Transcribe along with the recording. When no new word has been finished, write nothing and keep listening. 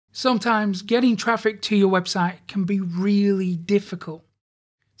Sometimes getting traffic to your website can be really difficult.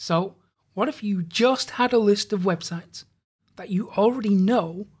 So, what if you just had a list of websites that you already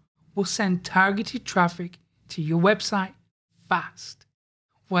know will send targeted traffic to your website fast?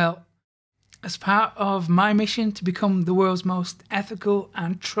 Well, as part of my mission to become the world's most ethical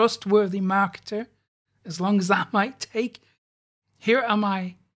and trustworthy marketer, as long as that might take, here are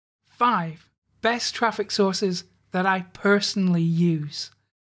my 5 best traffic sources that I personally use.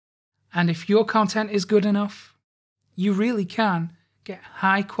 And if your content is good enough, you really can get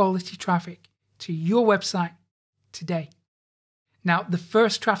high quality traffic to your website today. Now, the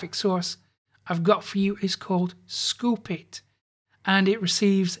first traffic source I've got for you is called ScoopIt, and it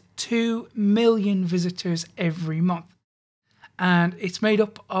receives 2 million visitors every month. And it's made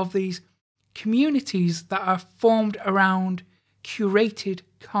up of these communities that are formed around curated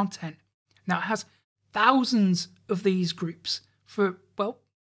content. Now, it has thousands of these groups for, well,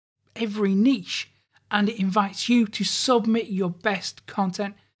 every niche, and it invites you to submit your best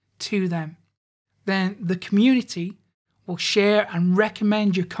content to them. Then the community will share and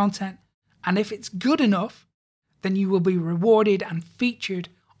recommend your content, and if it's good enough, then you will be rewarded and featured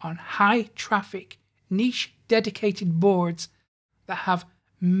on high traffic niche dedicated boards that have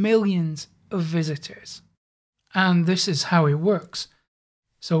millions of visitors. And this is how it works.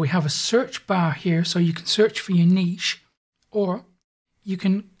 So we have a search bar here, so you can search for your niche, or you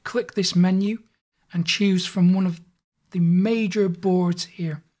can click this menu and choose from one of the major boards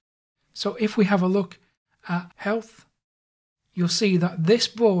here. So if we have a look at health, you'll see that this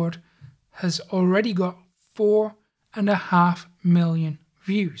board has already got 4.5 million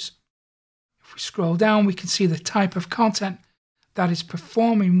views. If we scroll down, we can see the type of content that is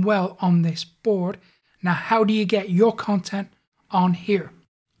performing well on this board. Now, how do you get your content on here?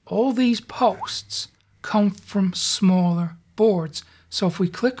 All these posts come from smaller boards. So if we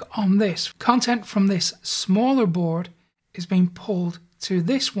click on this, content from this smaller board is being pulled to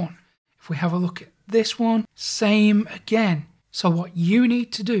this one. If we have a look at this one, same again. So what you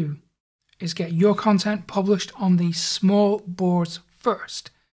need to do is get your content published on these small boards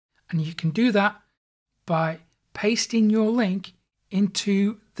first. And you can do that by pasting your link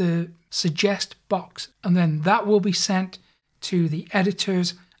into the suggest box. And then that will be sent to the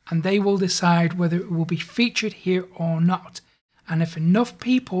editors, and they will decide whether it will be featured here or not. And if enough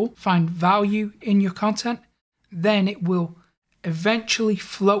people find value in your content, then it will eventually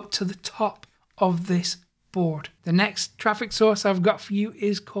float to the top of this board. The next traffic source I've got for you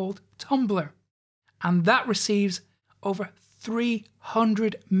is called Tumblr, and that receives over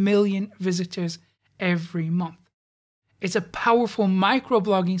 300 million visitors every month. It's a powerful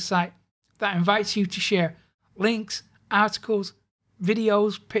microblogging site that invites you to share links, articles,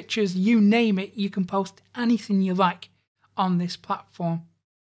 videos, pictures, you name it. You can post anything you like on this platform,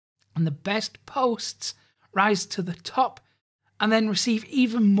 and the best posts rise to the top and then receive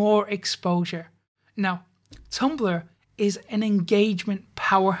even more exposure. Now, Tumblr is an engagement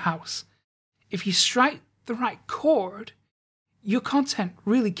powerhouse. If you strike the right chord, your content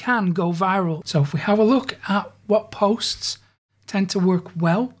really can go viral. So if we have a look at what posts tend to work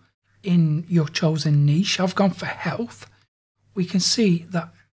well in your chosen niche, I've gone for health. We can see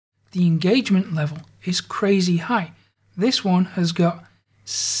that the engagement level is crazy high. This one has got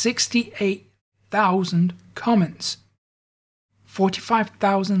 68,000 comments,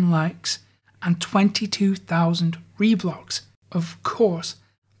 45,000 likes, and 22,000 reblogs. Of course,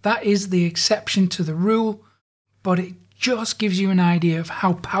 that is the exception to the rule, but it just gives you an idea of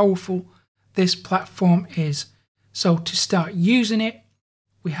how powerful this platform is. So to start using it,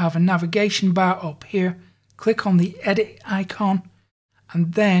 we have a navigation bar up here. Click on the edit icon,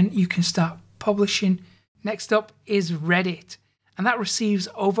 and then you can start publishing. Next up is Reddit, and that receives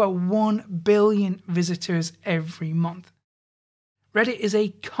over 1 billion visitors every month. Reddit is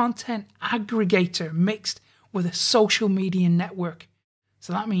a content aggregator mixed with a social media network.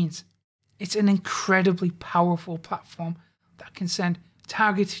 So that means it's an incredibly powerful platform that can send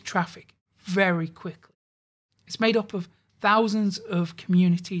targeted traffic very quickly. It's made up of thousands of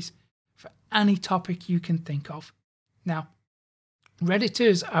communities for any topic you can think of. Now,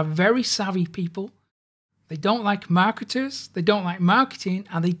 Redditors are very savvy people. They don't like marketers, they don't like marketing,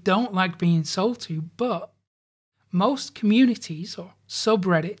 and they don't like being sold to, but most communities or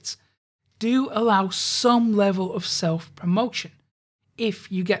subreddits do allow some level of self-promotion if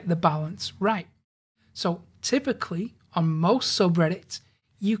you get the balance right. So typically on most subreddits,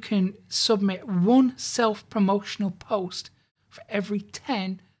 you can submit 1 self-promotional post for every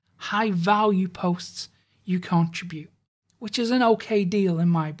 10 high-value posts you contribute, which is an okay deal in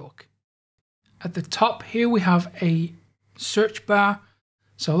my book. At the top here we have a search bar,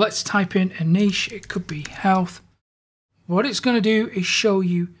 So let's type in a niche. It could be health. What it's going to do is show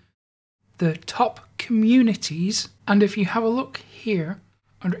you the top communities. And if you have a look here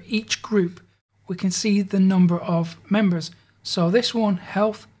under each group, we can see the number of members. So this one,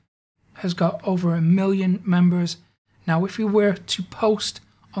 health, has got over 1 million members. Now, if we were to post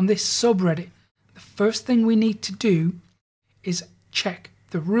on this subreddit, the first thing we need to do is check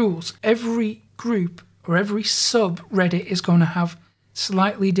the rules. Every group or every subreddit is going to have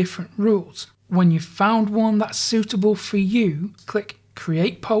slightly different rules. When you've found one that's suitable for you, click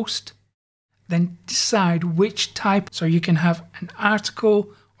Create Post, then decide which type. So you can have an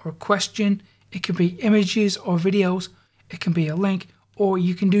article or a question. It can be images or videos. It can be a link, or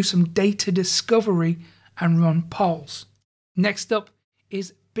you can do some data discovery and run polls. Next up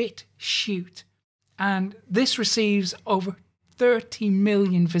is BitChute, and this receives over 30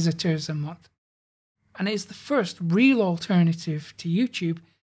 million visitors a month. And it is the first real alternative to YouTube,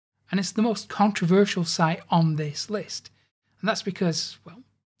 and it's the most controversial site on this list. And that's because, well,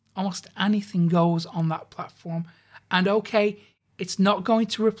 almost anything goes on that platform. And okay, it's not going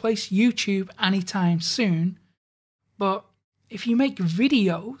to replace YouTube anytime soon, but if you make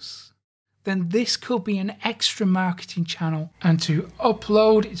videos, then this could be an extra marketing channel. And to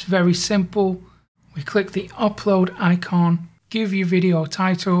upload, it's very simple. We click the upload icon, give your video a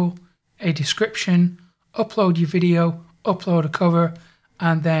title, a description, upload your video, upload a cover,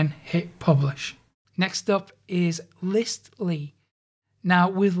 and then hit publish. Next up is Listly. Now,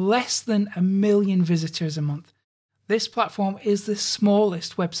 with less than 1 million visitors a month, this platform is the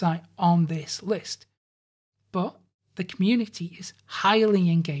smallest website on this list. But the community is highly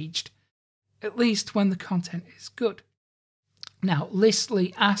engaged, at least when the content is good. Now,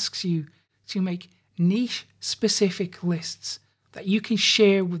 Listly asks you to make niche-specific lists that you can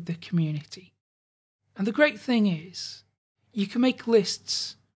share with the community. And the great thing is, you can make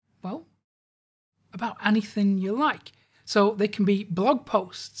lists, well, about anything you like. So they can be blog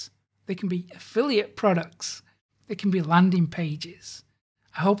posts, they can be affiliate products, they can be landing pages.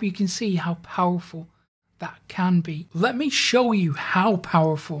 I hope you can see how powerful that can be. Let me show you how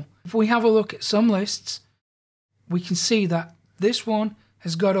powerful. If we have a look at some lists, we can see that this one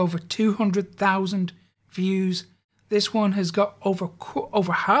has got over 200,000 views. This one has got over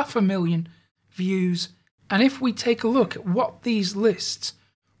 500,000 views. And if we take a look at what these lists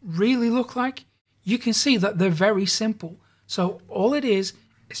really look like, you can see that they're very simple. So all it is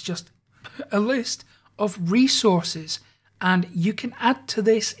just a list of resources, and you can add to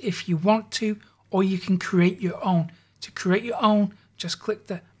this if you want to, or you can create your own. To create your own, just click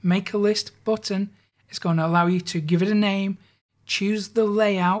the Make a List button. It's going to allow you to give it a name, choose the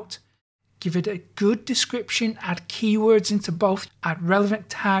layout, give it a good description, add keywords into both, add relevant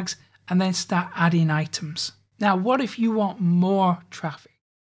tags, and then start adding items. Now, what if you want more traffic?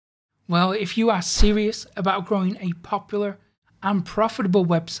 Well, if you are serious about growing a popular and profitable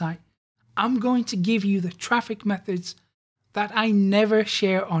website, I'm going to give you the traffic methods that I never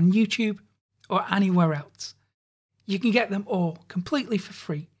share on YouTube or anywhere else. You can get them all completely for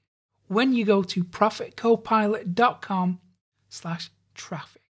free when you go to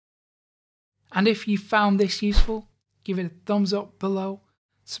profitcopilot.com/traffic. And if you found this useful, give it a thumbs up below,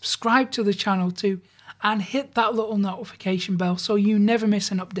 subscribe to the channel too, and hit that little notification bell so you never miss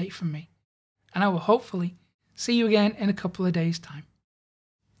an update from me. And I will hopefully see you again in a couple of days' time.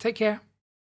 Take care.